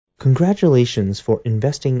Congratulations for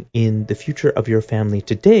investing in the future of your family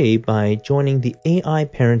today by joining the AI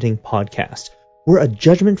Parenting Podcast. We're a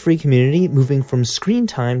judgment-free community moving from screen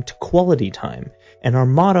time to quality time, and our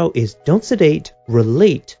motto is don't sedate,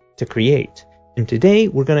 relate to create. And today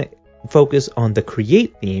we're going to focus on the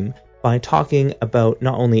create theme by talking about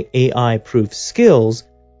not only AI-proof skills,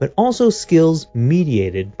 but also skills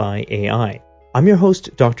mediated by AI. I'm your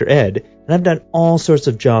host, Dr. Ed, and I've done all sorts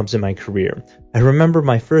of jobs in my career. I remember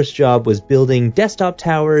my first job was building desktop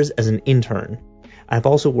towers as an intern. I've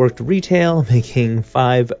also worked retail, making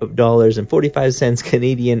 $5.45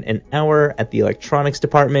 Canadian an hour at the electronics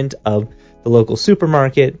department of the local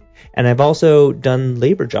supermarket, and I've also done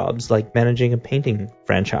labor jobs like managing a painting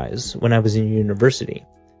franchise when I was in university.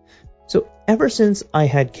 So ever since I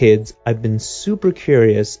had kids, I've been super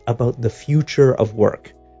curious about the future of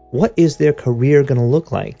work. What is their career going to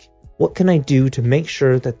look like? What can I do to make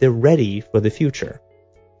sure that they're ready for the future?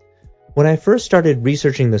 When I first started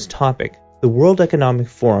researching this topic, the World Economic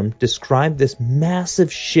Forum described this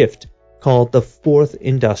massive shift called the Fourth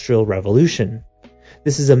Industrial Revolution.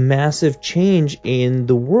 This is a massive change in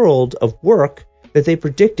the world of work that they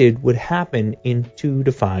predicted would happen in 2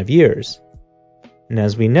 to 5 years. And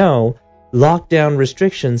as we know, lockdown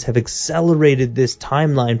restrictions have accelerated this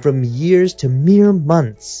timeline from years to mere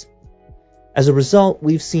months. As a result,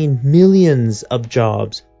 we've seen millions of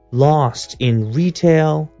jobs lost in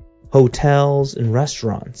retail, hotels, and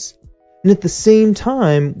restaurants. And at the same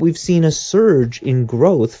time, we've seen a surge in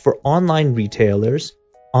growth for online retailers,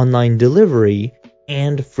 online delivery,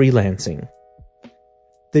 and freelancing.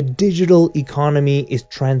 The digital economy is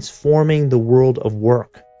transforming the world of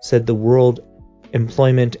work, said the World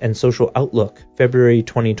Employment and Social Outlook February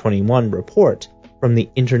 2021 report from the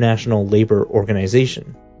International Labor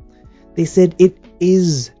Organization. They said it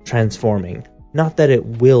is transforming, not that it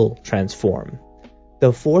will transform.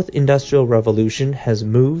 The Fourth Industrial Revolution has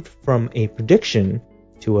moved from a prediction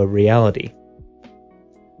to a reality.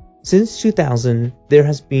 Since 2000, there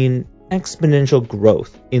has been exponential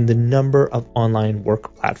growth in the number of online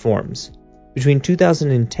work platforms. Between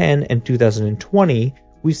 2010 and 2020,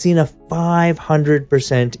 we've seen a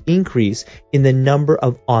 500% increase in the number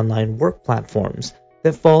of online work platforms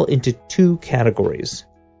that fall into 2 categories.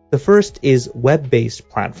 The first is web-based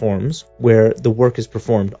platforms, where the work is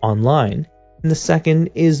performed online, and the second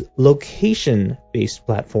is location-based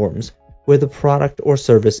platforms, where the product or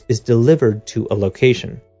service is delivered to a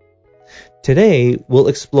location. Today, we'll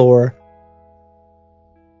explore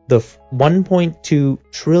the $1.2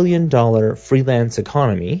 trillion freelance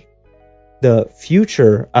economy, the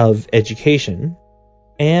future of education,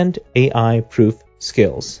 and AI-proof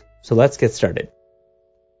skills. So let's get started.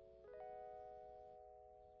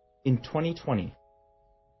 In 2020,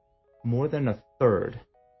 more than a third,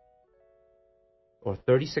 or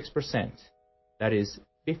 36%, that is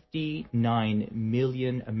 59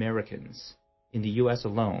 million Americans in the US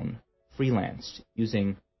alone, freelanced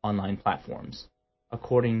using online platforms,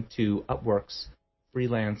 according to Upwork's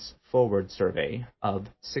Freelance Forward survey of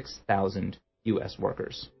 6,000 US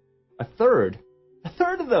workers. A third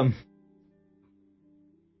of them!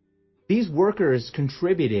 These workers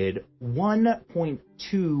contributed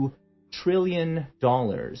 $1.2 trillion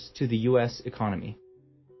to the US economy.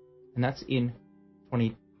 And that's in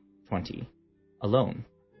 2020 alone.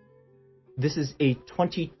 This is a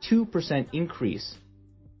 22% increase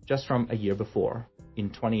just from a year before, in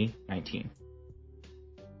 2019.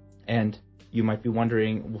 And you might be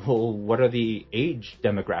wondering, well, what are the age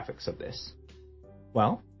demographics of this?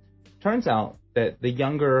 Well, turns out that the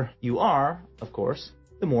younger you are, of course,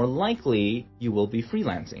 the more likely you will be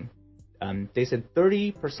freelancing. They said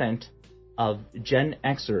 30% of Gen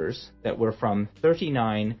Xers that were from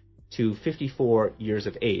 39 to 54 years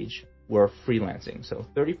of age were freelancing. So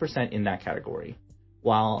 30% in that category.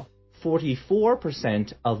 While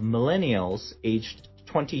 44% of millennials aged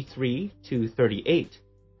 23 to 38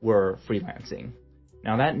 were freelancing.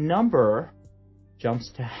 Now that number jumps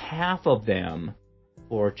to half of them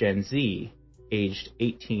for Gen Z aged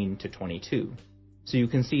 18 to 22. So you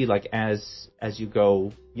can see, like, as you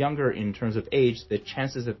go younger in terms of age, the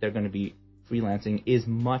chances that they're going to be freelancing is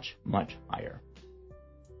much, much higher.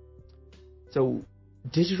 So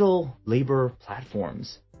digital labor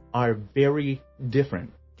platforms are very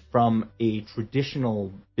different from a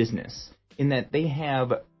traditional business in that they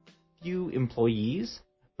have few employees,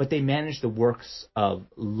 but they manage the works of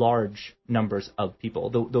large numbers of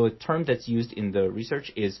people. The term that's used in the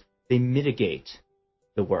research is they mitigate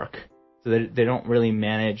the work. So they don't really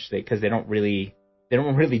manage, because they don't really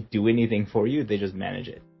do anything for you. They just manage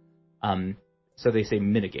it. So they say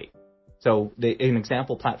mitigate. So an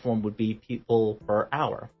example platform would be people per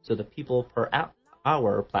hour. So the people per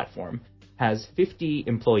hour platform has 50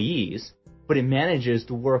 employees, but it manages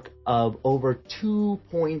the work of over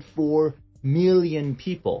 2.4 million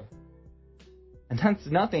people. And that's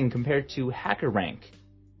nothing compared to HackerRank,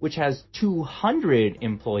 which has 200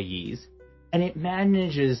 employees, and it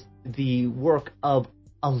manages the work of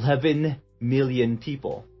 11 million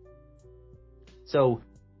people. So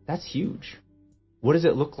that's huge. What does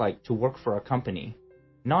it look like to work for a company,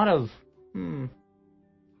 not of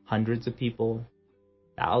hundreds of people,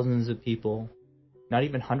 thousands of people, not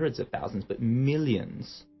even hundreds of thousands, but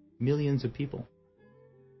millions of people?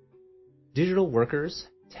 Digital workers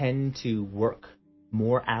tend to work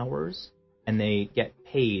more hours, and they get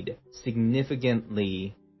paid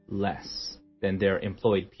significantly less than their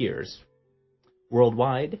employed peers.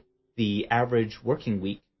 Worldwide, the average working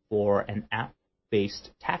week for an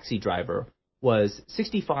app-based taxi driver was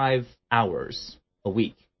 65 hours a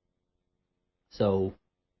week. So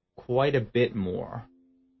quite a bit more.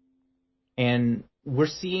 And we're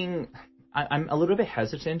seeing, I'm a little bit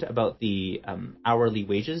hesitant about the hourly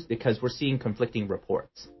wages because we're seeing conflicting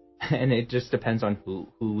reports. And it just depends on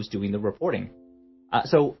who's doing the reporting.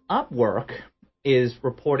 So Upwork is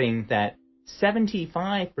reporting that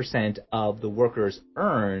 75% of the workers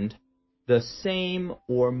earned the same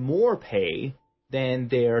or more pay than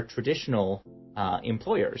their traditional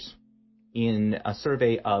employers in a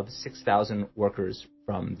survey of 6,000 workers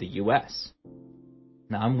from the US.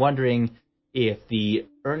 Now, I'm wondering if the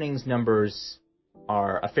earnings numbers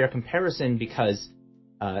are a fair comparison because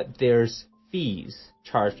there's fees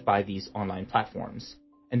charged by these online platforms.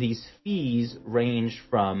 And these fees range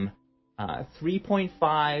from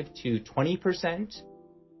 3.5 to 20%,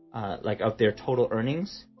 of their total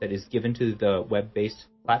earnings that is given to the web-based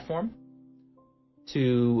platform.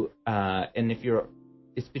 And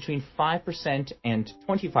it's between 5% and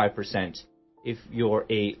 25% if you're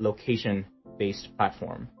a location-based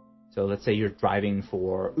platform. So let's say you're driving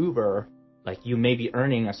for Uber, you may be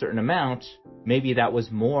earning a certain amount. Maybe that was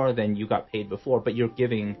more than you got paid before, but you're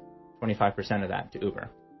giving 25% of that to Uber.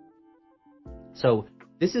 So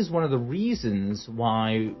this is one of the reasons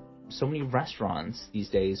why so many restaurants these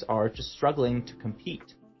days are just struggling to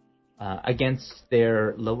compete against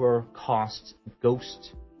their lower cost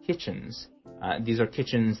ghost kitchens. These are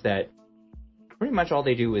kitchens that pretty much all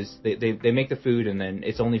they do is they make the food and then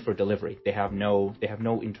it's only for delivery. They have no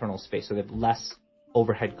internal space, so they have less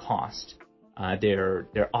overhead cost. They're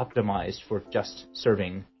optimized for just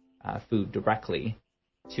serving food directly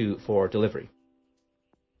for delivery.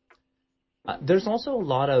 There's also a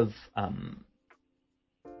lot of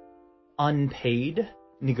unpaid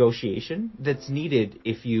negotiation that's needed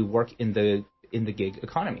if you work in the gig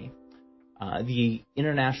economy. The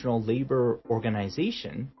International Labor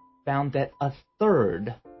Organization found that a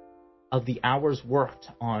third of the hours worked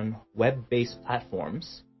on web-based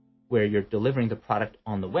platforms where you're delivering the product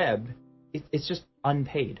on the web, it's just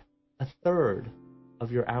unpaid. A third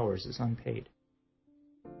of your hours is unpaid.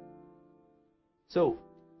 So,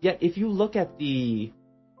 yet if you look at the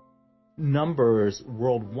numbers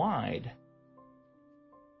worldwide,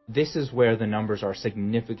 this is where the numbers are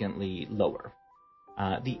significantly lower.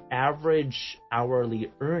 The average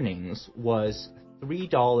hourly earnings was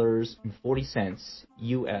 $3.40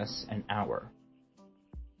 US an hour.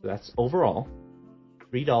 So that's overall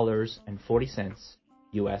 $3.40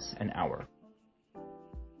 US an hour.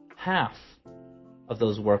 Half of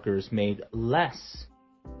those workers made less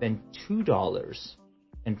than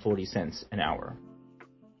 $2.40 an hour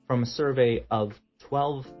from a survey of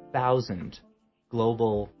 12,000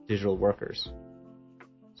 global digital workers.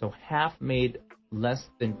 So half made less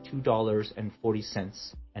than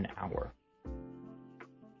 $2.40 an hour.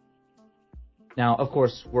 Now, of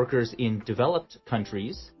course, workers in developed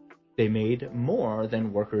countries, they made more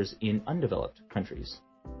than workers in undeveloped countries.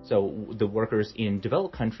 So the workers in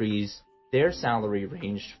developed countries, their salary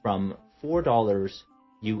ranged from $4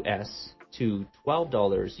 US to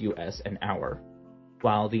 $12 US an hour,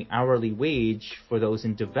 while the hourly wage for those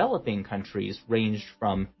in developing countries ranged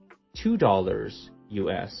from $2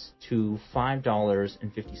 US to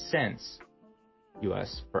 $5.50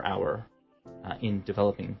 US per hour in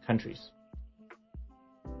developing countries.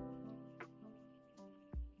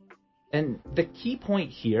 And the key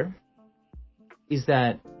point here is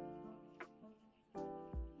that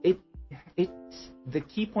it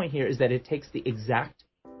takes the exact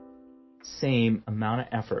same amount of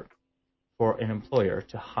effort for an employer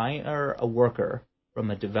to hire a worker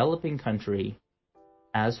from a developing country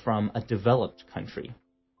as from a developed country,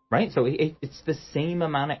 right? So it's the same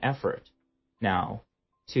amount of effort now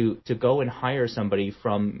to go and hire somebody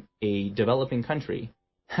from a developing country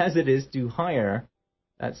as it is to hire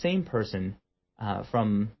that same person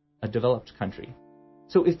from a developed country.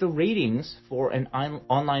 So if the ratings for an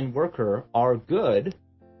online worker are good,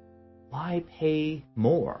 why pay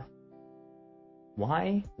more?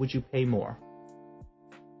 Why would you pay more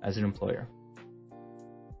as an employer?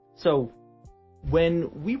 So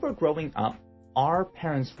when we were growing up, our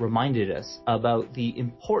parents reminded us about the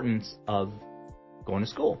importance of going to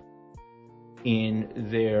school. In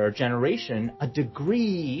their generation, a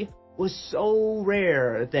degree was so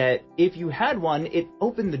rare that if you had one, it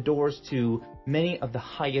opened the doors to many of the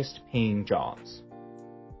highest paying jobs.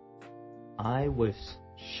 I was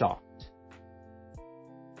shocked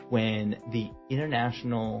when the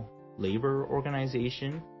International Labor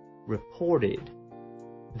Organization reported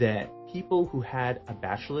that people who had a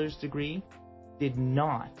bachelor's degree did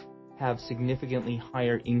not have significantly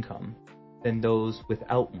higher income than those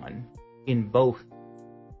without one in both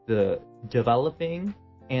the developing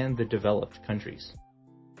and the developed countries.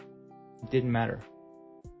 It didn't matter.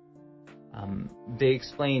 They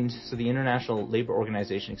explained, so the International Labor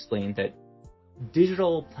Organization explained that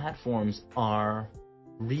digital platforms are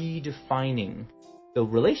redefining the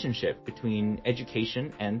relationship between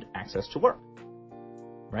education and access to work,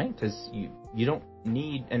 right? Because you don't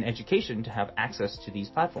need an education to have access to these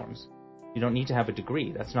platforms. You don't need to have a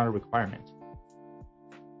degree. That's not a requirement.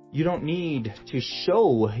 You don't need to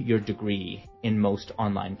show your degree in most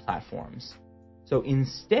online platforms. So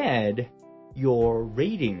instead, your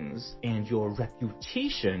ratings and your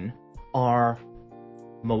reputation are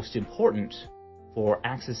most important for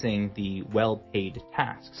accessing the well-paid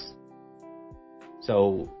tasks.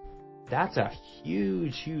 So that's a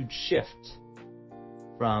huge, huge shift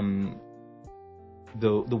from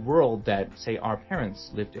the world that, say, our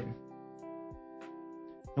parents lived in.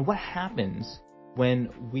 Now, what happens when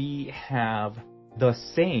we have the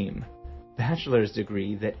same bachelor's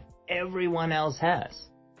degree that everyone else has?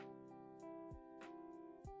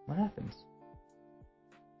 What happens?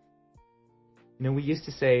 You know, we used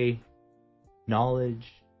to say knowledge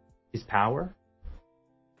is power,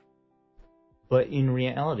 but in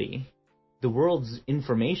reality, the world's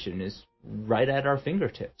information is right at our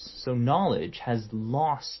fingertips. So knowledge has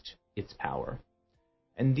lost its power.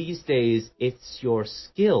 And these days, it's your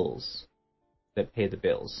skills that pay the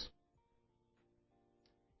bills.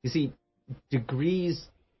 You see, degrees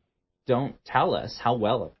don't tell us how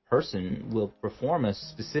well a person will perform a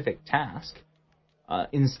specific task.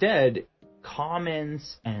 Instead,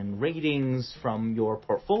 comments and ratings from your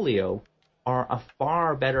portfolio are a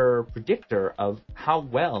far better predictor of how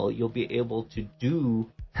well you'll be able to do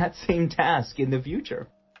that same task in the future.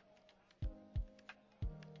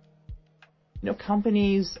 You know,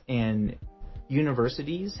 companies and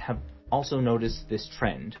universities have also noticed this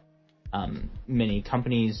trend. Many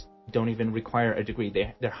companies don't even require a degree.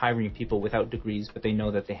 They're hiring people without degrees, but they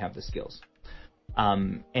know that they have the skills.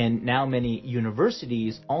 And now many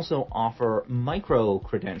universities also offer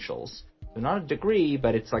micro-credentials. So not a degree,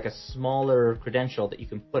 but it's like a smaller credential that you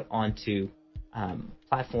can put onto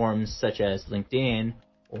platforms such as LinkedIn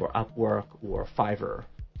or Upwork or Fiverr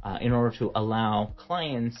in order to allow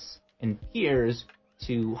clients and peers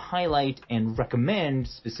to highlight and recommend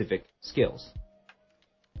specific skills.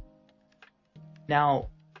 Now,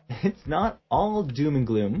 it's not all doom and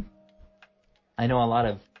gloom. I know a lot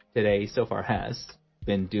of today so far has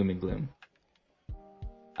been doom and gloom.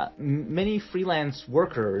 Many freelance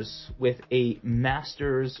workers with a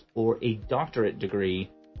master's or a doctorate degree,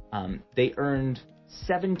 they earned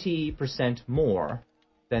 70% more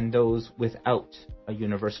than those without a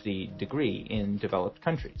university degree in developed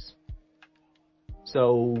countries.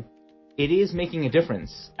 So it is making a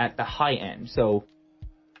difference at the high end. So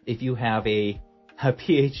if you have a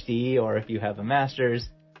PhD or if you have a master's,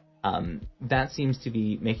 that seems to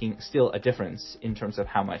be making still a difference in terms of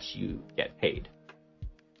how much you get paid.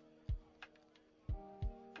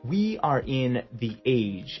 We are in the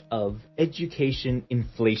age of education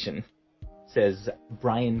inflation, says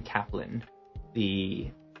Bryan Caplan, the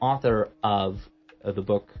author of the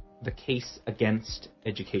book The Case Against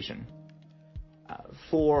Education.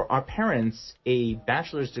 For our parents, a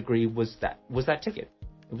bachelor's degree was that ticket.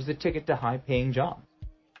 It was the ticket to high-paying jobs.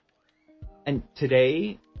 And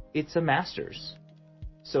today, it's a master's.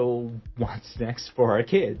 So what's next for our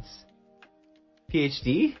kids?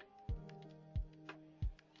 PhD?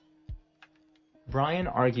 Bryan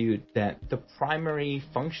argued that the primary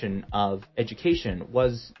function of education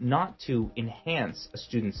was not to enhance a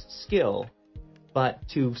student's skill, but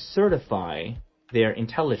to certify their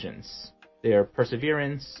intelligence, their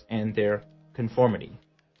perseverance, and their conformity.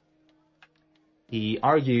 He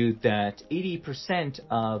argued that 80%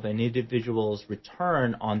 of an individual's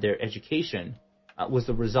return on their education was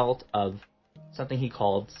the result of something he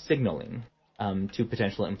called signaling to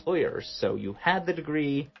potential employers. So you had the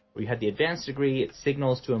degree, or you had the advanced degree, it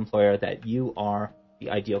signals to an employer that you are the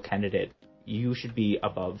ideal candidate. You should be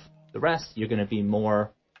above the rest. You're going to be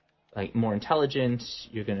more intelligent.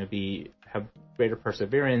 You're going to have greater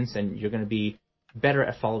perseverance, and you're going to be better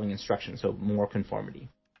at following instructions, so more conformity.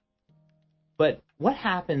 But what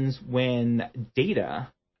happens when data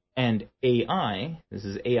and AI, this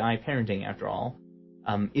is AI parenting after all,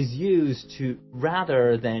 is used to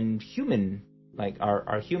rather than human, like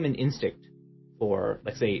our human instinct for,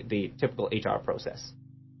 let's say, the typical HR process?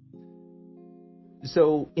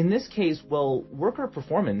 So in this case, well, worker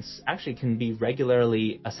performance actually can be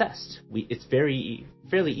regularly assessed. It's fairly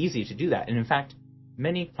easy to do that. And in fact,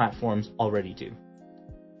 many platforms already do.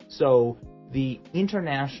 So the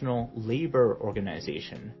International Labour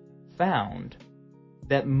Organization found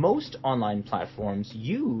that most online platforms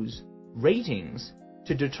use ratings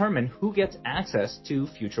to determine who gets access to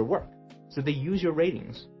future work. So they use your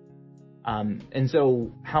ratings. And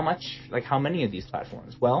so how many of these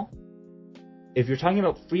platforms? Well, if you're talking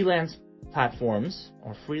about freelance platforms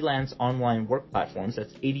or freelance online work platforms,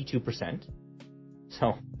 that's 82%.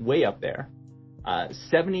 So way up there.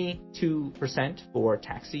 72% for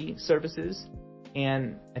taxi services,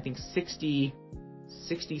 and I think 67%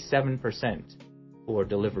 for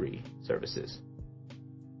delivery services.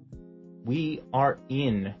 We are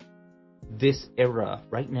in this era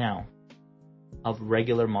right now of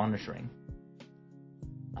regular monitoring,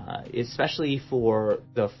 especially for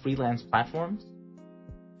the freelance platforms.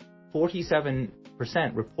 47%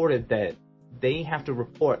 reported that they have to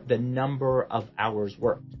report the number of hours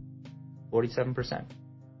worked. 47%.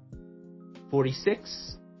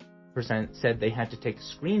 46% said they had to take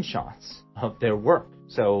screenshots of their work.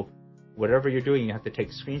 So whatever you're doing, you have to take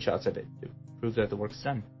screenshots of it to prove that the work's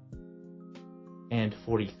done. And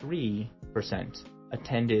 43%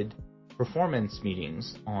 attended performance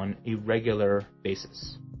meetings on a regular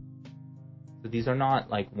basis. So these are not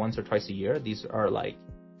like once or twice a year. These are like,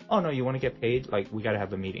 oh no, you want to get paid? Like, we got to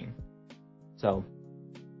have a meeting. So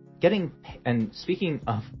speaking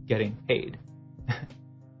of getting paid,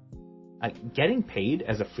 getting paid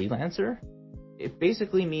as a freelancer, it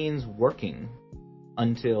basically means working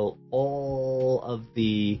until all of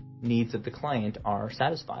the needs of the client are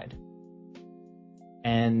satisfied.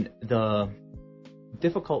 And the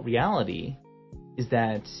difficult reality is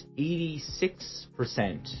that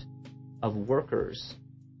 86% of workers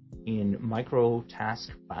in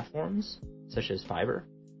micro-task platforms, such as Fiverr,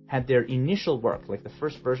 had their initial work, like the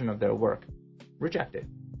first version of their work, rejected.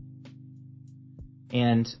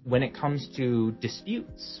 And when it comes to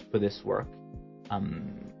disputes for this work,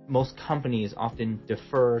 most companies often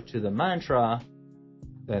defer to the mantra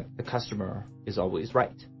that the customer is always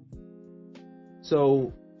right.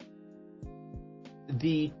 So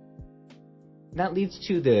that leads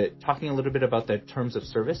to talking a little bit about the terms of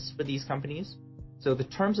service for these companies. So the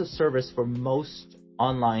terms of service for most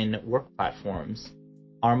online work platforms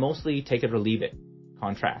are mostly take it or leave it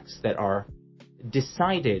contracts that are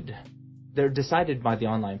decided by the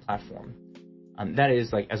online platform. That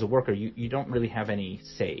is, like, as a worker, you don't really have any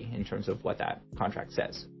say in terms of what that contract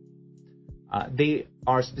says. They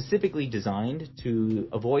are specifically designed to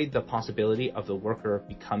avoid the possibility of the worker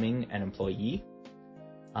becoming an employee.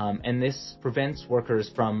 And this prevents workers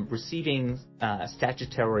from receiving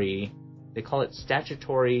they call it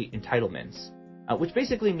statutory entitlements, which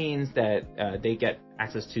basically means that they get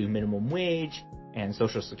access to minimum wage and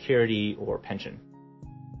Social Security or pension.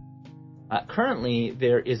 Currently,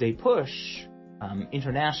 there is a push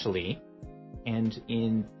internationally and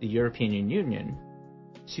in the European Union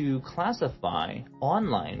to classify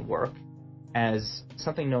online work as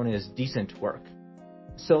something known as decent work,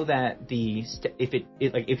 so that if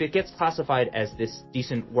it gets classified as this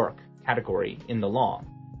decent work category in the law,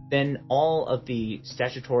 then all of the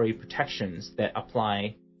statutory protections that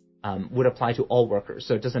apply would apply to all workers.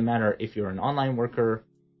 So it doesn't matter if you're an online worker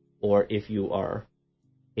or if you are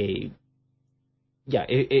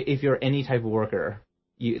if you're any type of worker,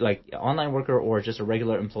 like online worker or just a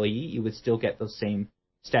regular employee, you would still get those same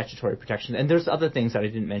statutory protections. And there's other things that I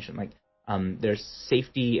didn't mention, like there's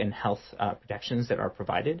safety and health protections that are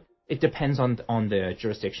provided. It depends on the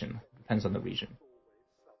jurisdiction, depends on the region.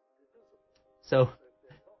 So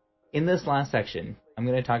in this last section, I'm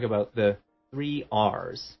going to talk about the 3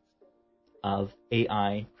 R's of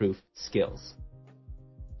AI-proof skills.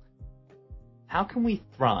 How can we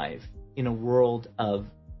thrive in a world of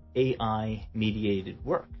AI-mediated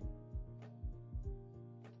work?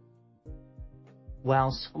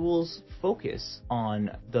 while schools focus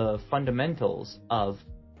on the fundamentals of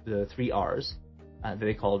the 3 R's that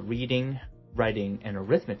they call reading, writing, and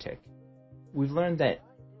arithmetic, we've learned that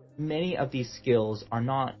many of these skills are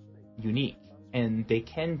not unique and they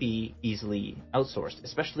can be easily outsourced,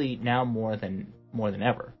 especially now more than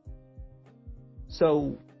ever.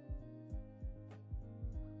 So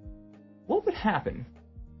what would happen?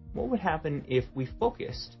 What would happen if we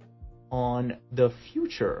focused on the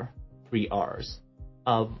future 3 R's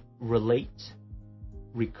of relate,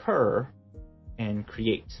 recur, and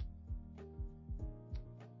create?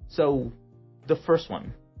 So the first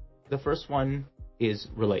one is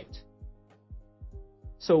relate.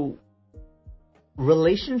 So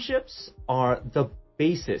relationships are the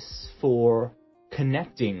basis for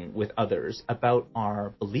connecting with others about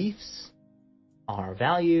our beliefs, our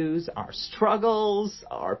values, our struggles,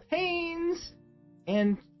 our pains,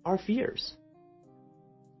 and our fears.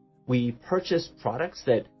 We purchase products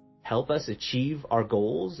that help us achieve our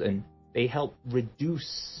goals, and they help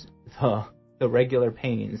reduce the regular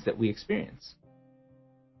pains that we experience.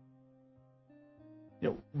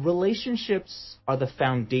 Relationships are the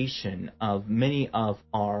foundation of many of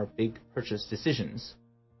our big purchase decisions.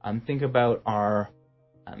 Think about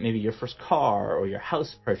maybe your first car or your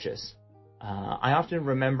house purchase. I often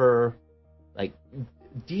remember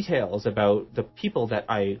details about the people that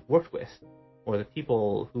I worked with or the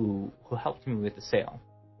people who helped me with the sale.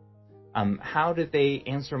 How did they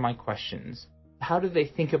answer my questions? How did they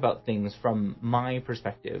think about things from my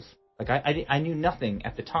perspective? I knew nothing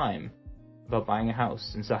at the time about buying a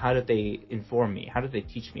house, and so how did they inform me? How did they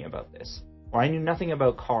teach me about this? Or I knew nothing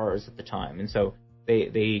about cars at the time, and so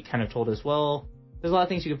they kind of told us, well, there's a lot of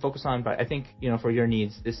things you can focus on, but I think, for your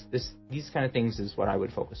needs, these kind of things is what I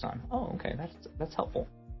would focus on. Oh, okay, that's helpful.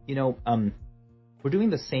 We're doing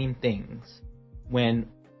the same things when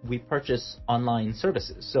we purchase online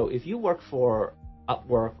services. So if you work for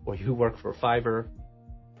Upwork or you work for Fiverr,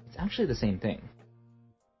 it's actually the same thing.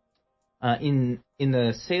 In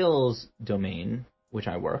the sales domain, which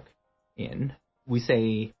I work in, we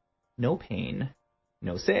say no pain,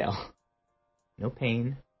 no sale. No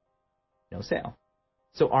pain, no sale.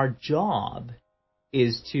 So our job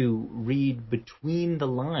is to read between the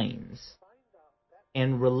lines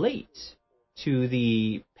and relate to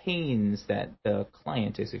the pains that the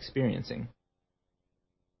client is experiencing.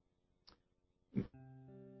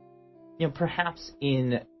 Perhaps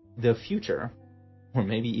in the future, or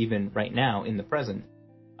maybe even right now in the present,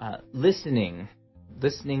 listening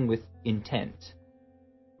with intent,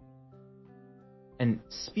 and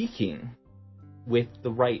speaking with the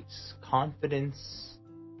right confidence,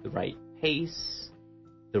 the right pace,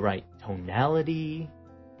 the right tonality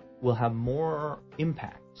will have more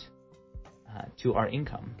impact to our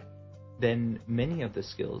income than many of the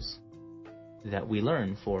skills that we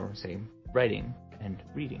learn for, say, writing and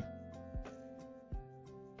reading.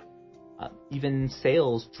 Even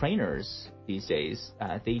sales trainers these days,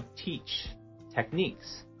 they teach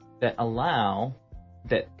techniques that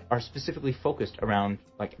are specifically focused around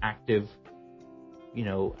active,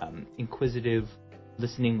 inquisitive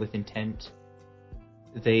listening with intent.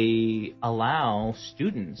 They allow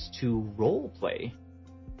students to role play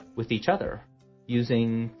with each other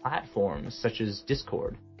using platforms such as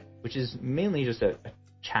Discord, which is mainly just a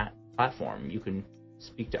chat platform. You can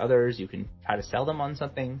speak to others, you can try to sell them on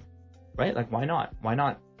something, right? Why not? Why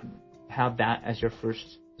not have that as your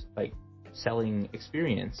first selling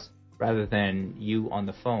experience rather than you on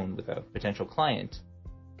the phone with a potential client?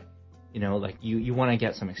 You want to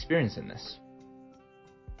get some experience in this.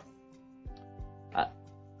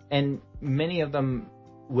 And many of them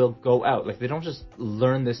will go out. They don't just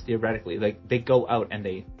learn this theoretically. They go out and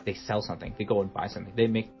they sell something. They go and buy something. They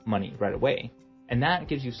make money right away. And that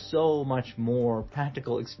gives you so much more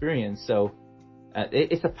practical experience. So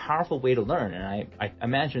it's a powerful way to learn. And I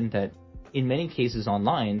imagine that in many cases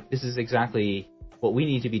online, this is exactly what we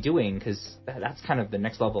need to be doing, because that's kind of the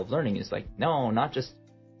next level of learning is no, not just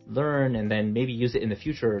learn and then maybe use it in the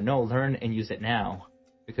future. No, learn and use it now,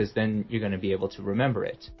 because then you're going to be able to remember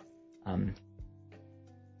it.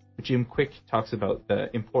 Jim Quick talks about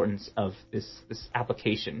the importance of this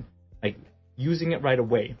application, using it right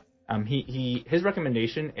away. His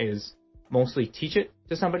recommendation is mostly teach it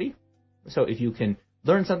to somebody. So if you can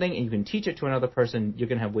learn something and you can teach it to another person, you're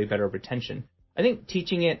going to have way better retention. I think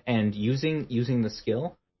teaching it and using the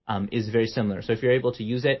skill is very similar. So if you're able to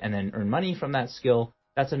use it and then earn money from that skill,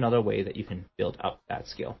 that's another way that you can build up that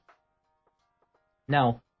skill.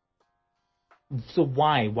 Now, so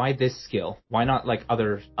why this skill? Why not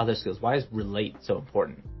other skills? Why is relate so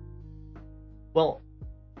important? Well,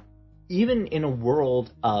 even in a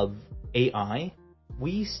world of AI,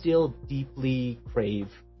 we still deeply crave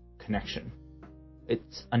connection.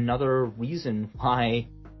 It's another reason why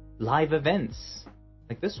live events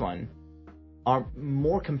like this one are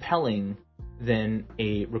more compelling than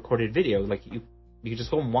a recorded video. Like you can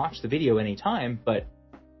just go and watch the video anytime, but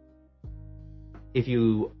if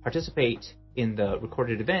you participate in the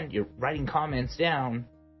recorded event, you're writing comments down,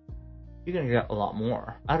 you're going to get a lot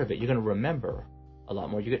more out of it. You're going to remember a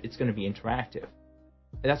lot more. It's going to be interactive.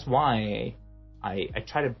 And that's why I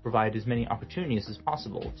try to provide as many opportunities as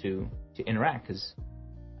possible to interact, because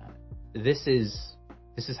this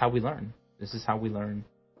is how we learn. This is how we learn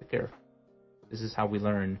quicker. This is how we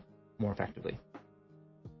learn more effectively.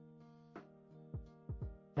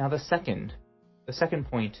 Now the second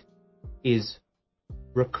point is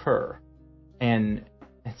recur. And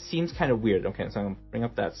it seems kind of weird. Okay, so I'm going to bring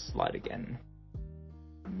up that slide again.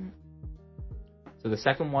 So the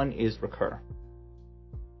second one is recur.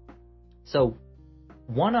 So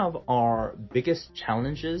one of our biggest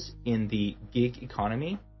challenges in the gig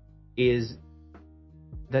economy is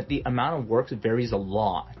that the amount of work varies a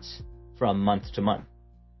lot from month to month.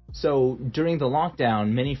 So during the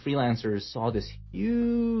lockdown, many freelancers saw this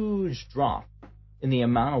huge drop in the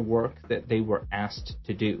amount of work that they were asked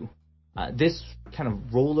to do. This kind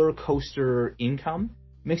of roller coaster income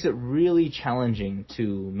makes it really challenging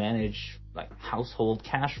to manage like household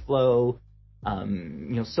cash flow.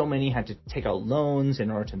 So many had to take out loans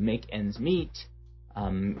in order to make ends meet,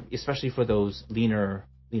 especially for those leaner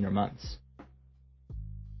months.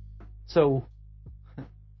 So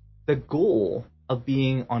the goal of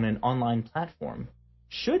being on an online platform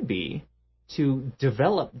should be to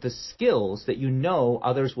develop the skills that you know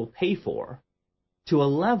others will pay for to a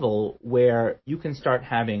level where you can start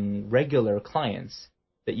having regular clients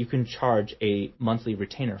that you can charge a monthly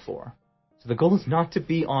retainer for. So the goal is not to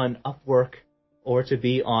be on Upwork or to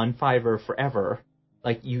be on Fiverr forever.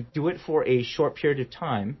 Like, you do it for a short period of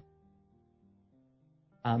time,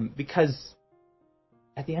 because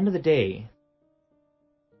at the end of the day,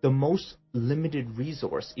 the most limited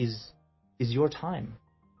resource is your time.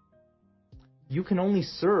 You can only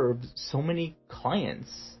serve so many clients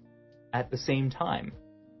at the same time.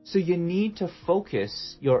 So you need to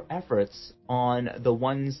focus your efforts on the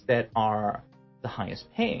ones that are the highest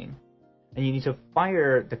paying. And you need to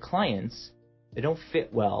fire the clients that don't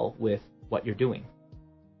fit well with what you're doing.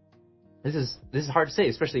 This is hard to say,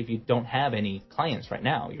 especially if you don't have any clients right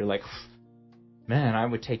now. You're like, man, I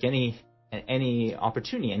would take any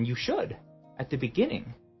opportunity, and you should at the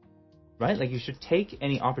beginning, right? Like, you should take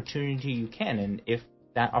any opportunity you can, and if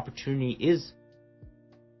that opportunity is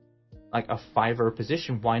like a Fiverr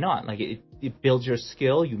position, why not? Like, it builds your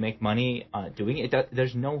skill, you make money doing it.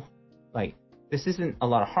 There's no, like, this isn't a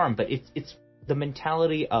lot of harm, but it's the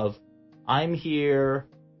mentality of, I'm here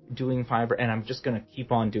doing Fiverr and I'm just going to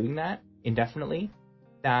keep on doing that indefinitely.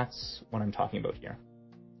 That's what I'm talking about here.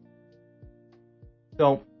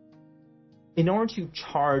 So in order to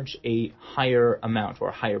charge a higher amount or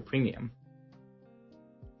a higher premium,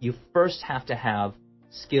 you first have to have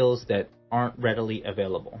skills that aren't readily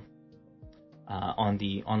available on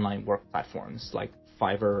the online work platforms like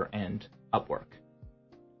Fiverr and Upwork.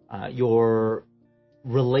 Your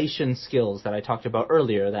relation skills that I talked about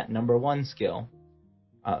earlier, that number one skill,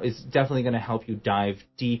 is definitely going to help you dive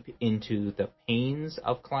deep into the pains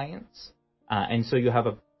of clients, and so you have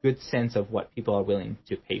a good sense of what people are willing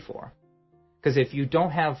to pay for. Because if you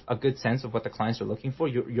don't have a good sense of what the clients are looking for,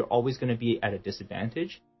 you're always going to be at a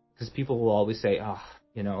disadvantage, because people will always say,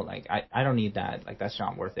 like, I don't need that, like, that's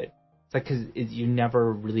not worth it. It's like, because you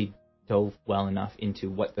never really dove well enough into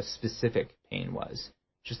what the specific pain was.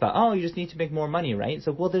 Just thought, you just need to make more money, right?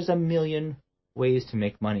 So, well, there's a million ways to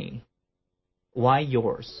make money. Why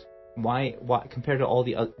yours? Why compared to all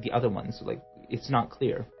the other ones? Like, it's not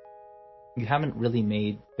clear. You haven't really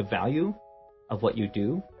made the value of what you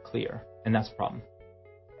do clear, and that's a problem.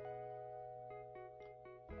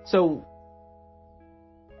 So,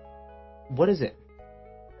 what is it?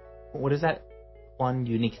 What is that one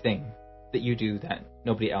unique thing that you do that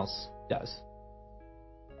nobody else does?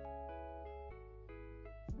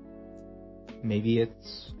 Maybe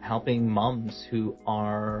it's helping moms who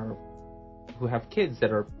have kids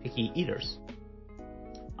that are picky eaters.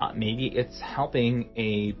 Maybe it's helping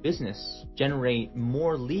a business generate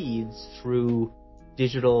more leads through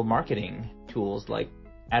digital marketing tools like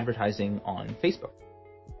advertising on Facebook.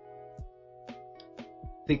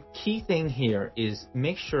 The key thing here is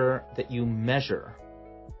make sure that you measure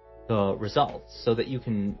the results so that you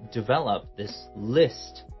can develop this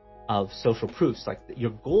list of social proofs. Like,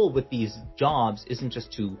 your goal with these jobs isn't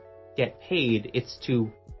just to get paid, it's to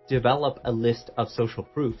develop a list of social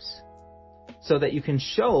proofs. so that you can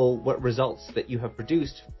show what results that you have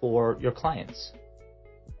produced for your clients.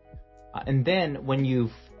 And then when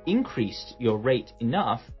you've increased your rate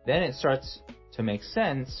enough, then it starts to make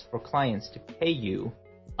sense for clients to pay you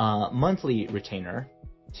a monthly retainer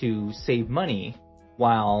to save money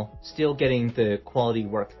while still getting the quality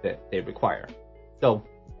work that they require. So,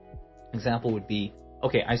 example would be,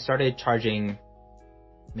 okay, I started charging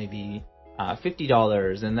maybe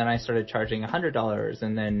 $50, and then I started charging $100,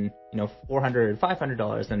 and then $400,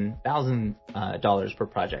 $500, and $1,000 per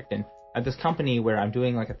project. And at this company where I'm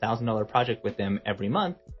doing like $1,000 project with them every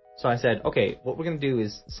month, so I said, okay, what we're gonna do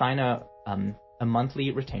is sign a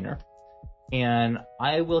monthly retainer, and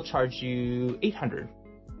I will charge you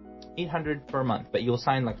 $800 per month, but you'll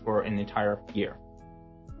sign like for an entire year.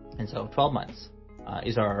 And so 12 months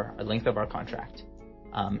is our length of our contract.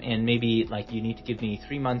 And maybe like you need to give me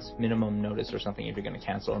 3 months minimum notice or something if you're going to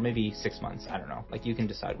cancel, or maybe 6 months. I don't know. Like you can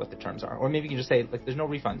decide what the terms are, or maybe you can just say like there's no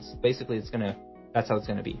refunds. Basically, that's how it's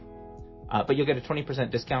gonna be. But you'll get a 20%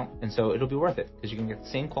 discount, and so it'll be worth it because you can get the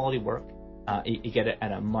same quality work. You get it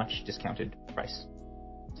at a much discounted price.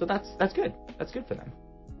 So that's good. That's good for them.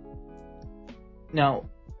 Now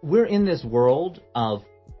we're in this world of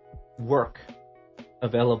work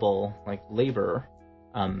available, like labor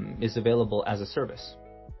is available as a service.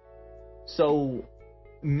 So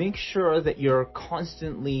make sure that you're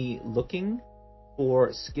constantly looking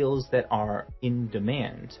for skills that are in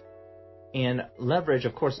demand, and leverage,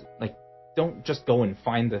 of course, like don't just go and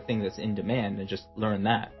find the thing that's in demand and just learn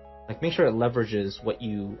that. Like make sure it leverages what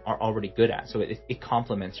you are already good at, so it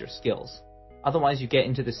complements your skills. Otherwise you get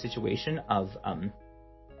into the situation of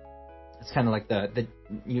it's kind of like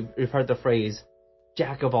you've heard the phrase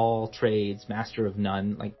jack of all trades, master of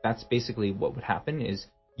none. Like that's basically what would happen, is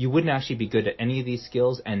you wouldn't actually be good at any of these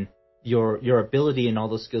skills, and your ability in all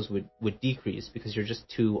those skills would decrease because you're just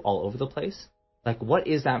too all over the place. Like what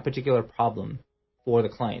is that particular problem for the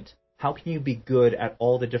client? How can you be good at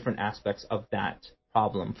all the different aspects of that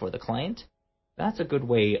problem for the client? That's a good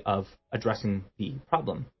way of addressing the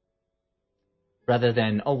problem. Rather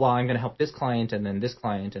than, oh, well, I'm going to help this client and then this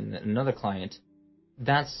client and then another client.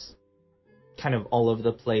 That's kind of all over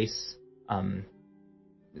the place.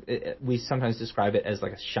 We sometimes describe it as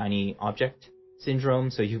like a shiny object syndrome.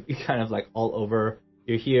 So you kind of like all over.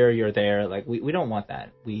 You're here, you're there. Like we don't want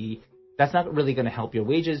that. That's not really going to help your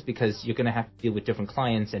wages because you're going to have to deal with different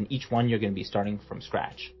clients, and each one you're going to be starting from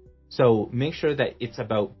scratch. So make sure that it's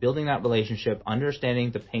about building that relationship,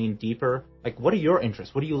 understanding the pain deeper. Like what are your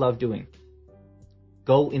interests? What do you love doing?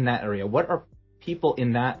 Go in that area. What are people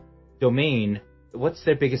in that domain? What's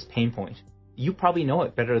their biggest pain point? You probably know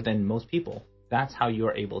it better than most people. That's how you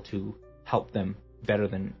are able to help them better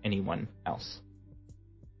than anyone else.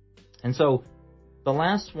 And so the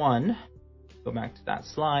last one, go back to that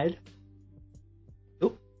slide,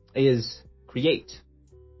 is create.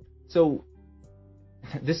 So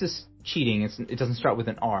this is cheating. It doesn't start with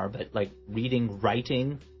an R, but like reading,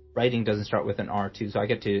 writing doesn't start with an R too. So I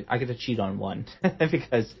get to cheat on one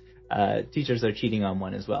because teachers are cheating on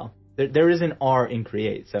one as well. There is an R in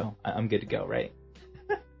create, so I'm good to go, right?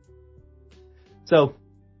 So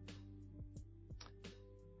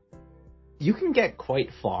you can get quite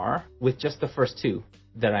far with just the first two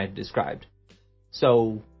that I've described.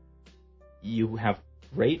 So you have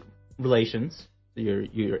great relations.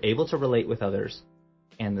 You're able to relate with others.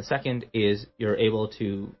 And the second is you're able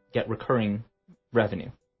to get recurring revenue.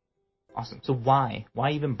 Awesome. So why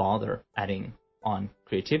even bother adding on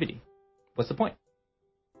creativity? What's the point?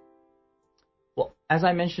 Well, as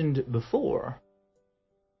I mentioned before,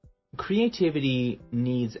 creativity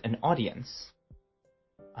needs an audience.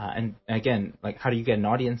 And again, like how do you get an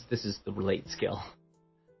audience? This is the relate skill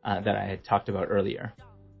that I had talked about earlier.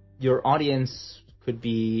 Your audience could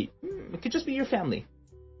just be your family.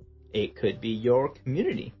 It could be your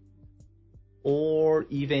community, or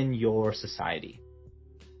even your society.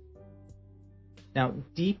 Now,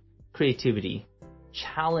 deep creativity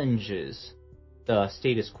challenges the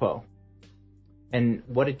status quo. And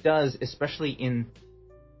what it does, especially in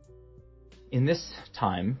this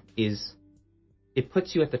time, is it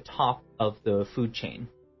puts you at the top of the food chain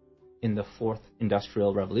in the fourth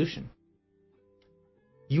industrial revolution.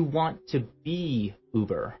 You want to be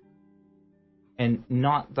Uber and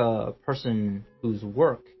not the person whose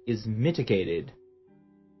work is mitigated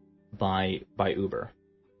by Uber.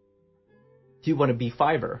 You want to be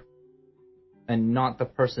Fiverr and not the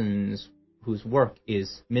person whose work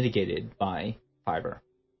is mitigated by Fiverr.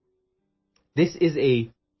 This is a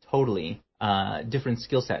totally different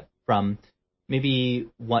skill set from maybe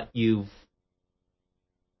what we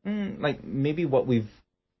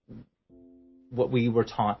were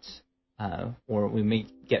taught or we may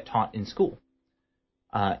get taught in school.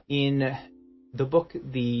 In the book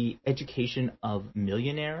The Education of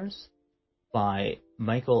Millionaires by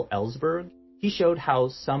Michael Ellsberg, he showed how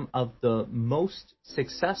some of the most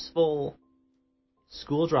successful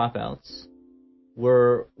school dropouts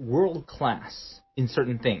were world class in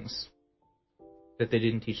certain things that they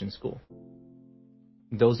didn't teach in school.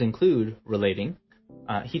 Those include relating.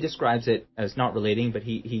 He describes it as not relating, but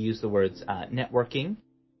he used the words networking,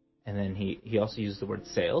 and then he also used the word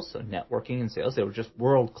sales. So networking and sales, they were just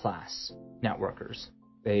world class networkers.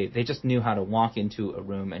 They just knew how to walk into a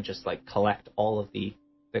room and just like collect all of the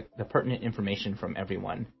pertinent information from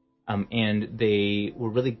everyone. And they were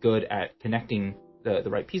really good at connecting the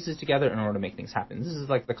right pieces together in order to make things happen. This is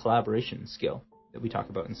like the collaboration skill that we talk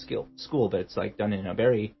about in school, but it's like done in a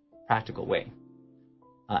very practical way.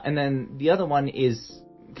 And then the other one is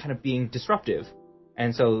kind of being disruptive.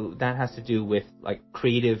 And so that has to do with like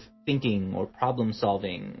creative thinking or problem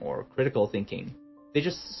solving or critical thinking. They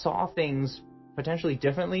just saw things potentially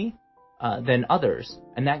differently than others,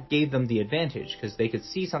 and that gave them the advantage because they could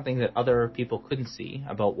see something that other people couldn't see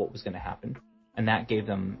about what was going to happen, and that gave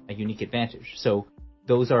them a unique advantage. So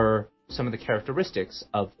those are some of the characteristics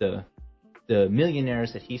of the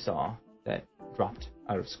millionaires that he saw that dropped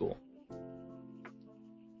out of school.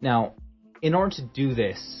 Now, in order to do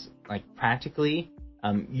this, like practically,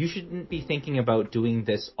 you shouldn't be thinking about doing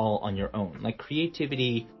this all on your own. Like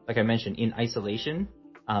creativity, like I mentioned, in isolation,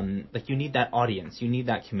 like you need that audience, you need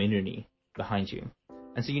that community behind you.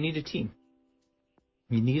 And so you need a team.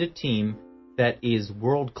 You need a team that is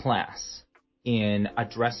world class in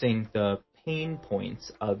addressing the pain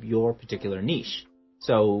points of your particular niche.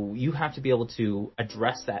 So you have to be able to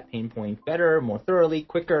address that pain point better, more thoroughly,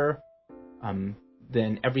 quicker,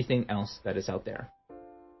 than everything else that is out there.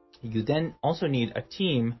 You then also need a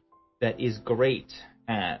team that is great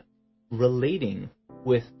at relating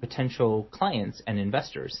with potential clients and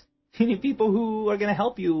investors. You need people who are going to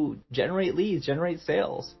help you generate leads, generate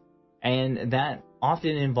sales. And that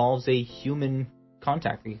often involves a human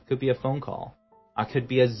contact. It could be a phone call. It could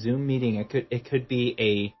be a Zoom meeting. It could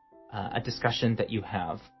be a discussion that you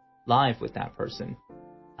have live with that person.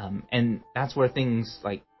 And that's where things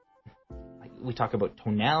like we talk about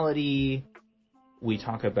tonality, we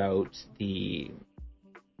talk about the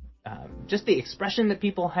just the expression that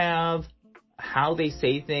people have, how they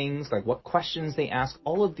say things, like what questions they ask.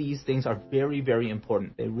 All of these things are very, very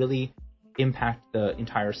important. They really impact the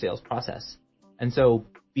entire sales process. And so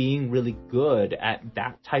being really good at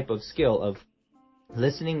that type of skill of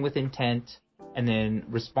listening with intent and then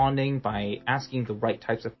responding by asking the right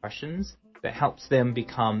types of questions that helps them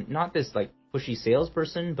become not this like pushy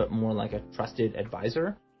salesperson, but more like a trusted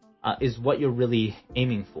advisor, is what you're really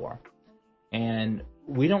aiming for. And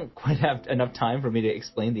we don't quite have enough time for me to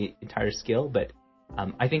explain the entire skill, but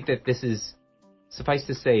I think that this is, suffice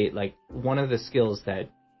to say, like one of the skills that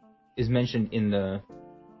is mentioned in the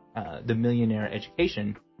Millionaire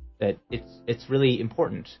Education, that it's really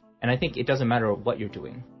important. And I think it doesn't matter what you're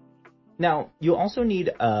doing. Now, you also need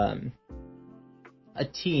a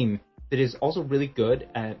team that is also really good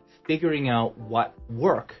at figuring out what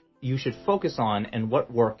work you should focus on and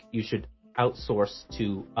what work you should outsource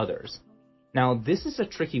to others. Now, this is a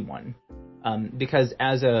tricky one because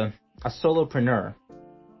as a solopreneur,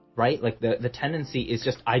 right, like the tendency is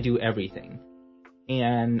just I do everything.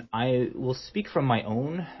 And I will speak from my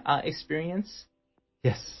own experience.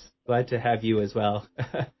 Yes, glad to have you as well.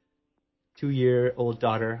 2-year-old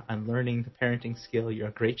daughter. I'm learning the parenting skill. You're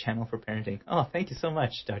a great channel for parenting. Oh, thank you so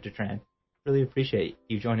much, Dr. Tran. Really appreciate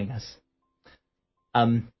you joining us.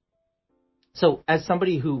 So as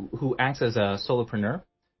somebody who acts as a solopreneur,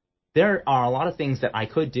 there are a lot of things that I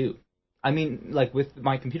could do. I mean, like with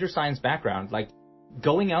my computer science background, like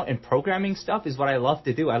going out and programming stuff is what I love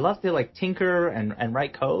to do. I love to like tinker and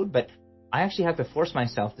write code, but I actually have to force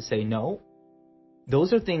myself to say, no,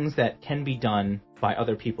 those are things that can be done by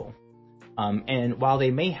other people. And while they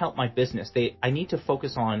may help my business, I need to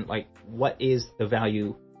focus on like what is the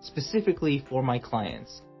value specifically for my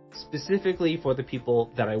clients, specifically for the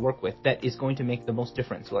people that I work with, that is going to make the most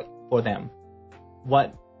difference, like for them.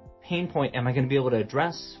 What pain point am I going to be able to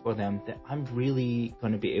address for them that I'm really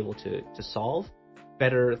going to be able to solve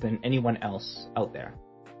better than anyone else out there?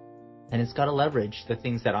 And it's got to leverage the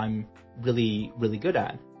things that I'm really, really good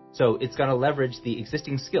at. So it's got to leverage the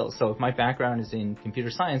existing skills. So if my background is in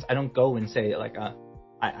computer science, I don't go and say like,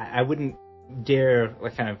 I wouldn't dare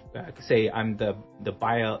like kind of say I'm the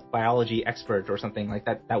biology expert or something like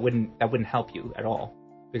that. That wouldn't help you at all,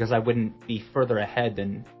 because I wouldn't be further ahead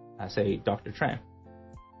than say Dr. Tran.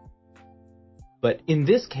 But in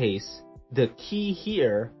this case, the key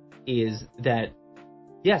here is that,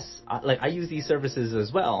 yes, I use these services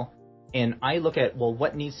as well, and I look at, well,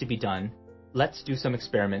 what needs to be done? Let's do some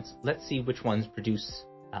experiments. Let's see which ones produce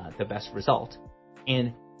the best result.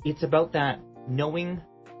 And it's about that knowing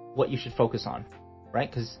what you should focus on, right?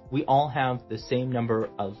 Because we all have the same number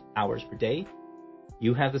of hours per day.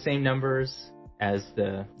 You have the same numbers as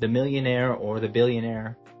the millionaire or the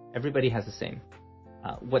billionaire. Everybody has the same.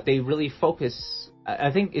 What they really focus,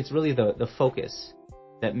 I think it's really the focus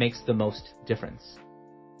that makes the most difference.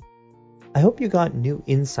 I hope you got new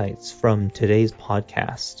insights from today's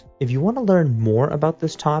podcast. If you want to learn more about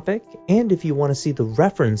this topic, and if you want to see the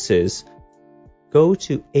references, go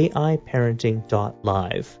to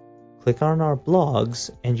aiparenting.live. Click on our blogs,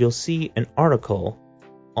 and you'll see an article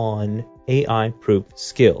on AI-proof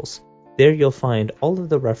skills. There you'll find all of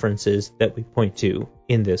the references that we point to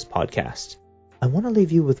in this podcast. I want to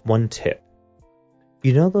leave you with one tip.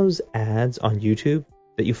 You know those ads on YouTube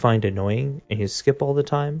that you find annoying and you skip all the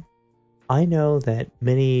time? I know that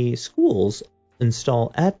many schools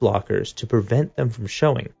install ad blockers to prevent them from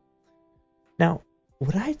showing. Now,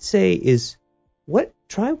 what I'd say is,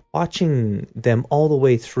 try watching them all the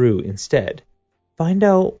way through instead. Find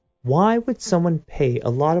out, why would someone pay a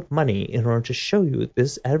lot of money in order to show you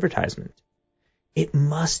this advertisement? It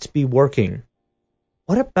must be working.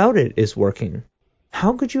 What about it is working?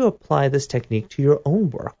 How could you apply this technique to your own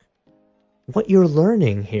work? What you're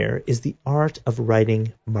learning here is the art of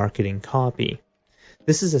writing marketing copy.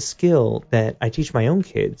 This is a skill that I teach my own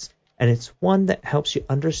kids, and it's one that helps you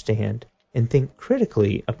understand and think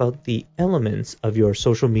critically about the elements of your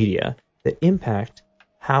social media that impact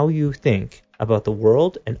how you think about the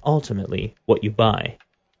world and ultimately what you buy.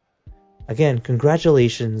 Again,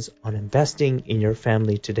 congratulations on investing in your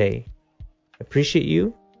family today. I appreciate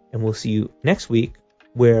you, and we'll see you next week,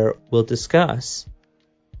 where we'll discuss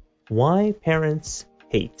why parents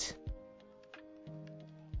hate.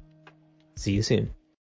 See you soon.